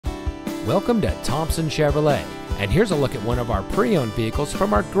Welcome to Thompson Chevrolet, and here's a look at one of our pre-owned vehicles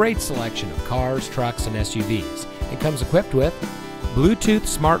from our great selection of cars, trucks, and SUVs. It comes equipped with Bluetooth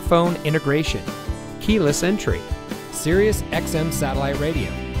smartphone integration, keyless entry, Sirius XM satellite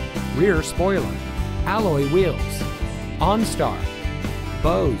radio, rear spoiler, alloy wheels, OnStar,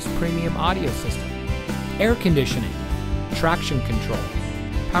 Bose premium audio system, air conditioning, traction control,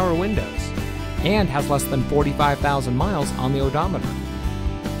 power windows, and has less than 45,000 miles on the odometer.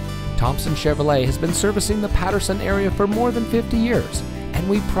 Thompson Chevrolet has been servicing the Patterson area for more than 50 years, and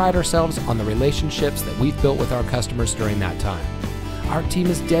we pride ourselves on the relationships that we've built with our customers during that time. Our team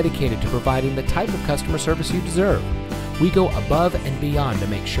is dedicated to providing the type of customer service you deserve. We go above and beyond to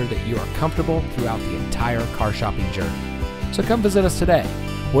make sure that you are comfortable throughout the entire car shopping journey. So come visit us today.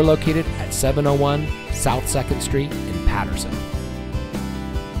 We're located at 701 South 2nd Street in Patterson.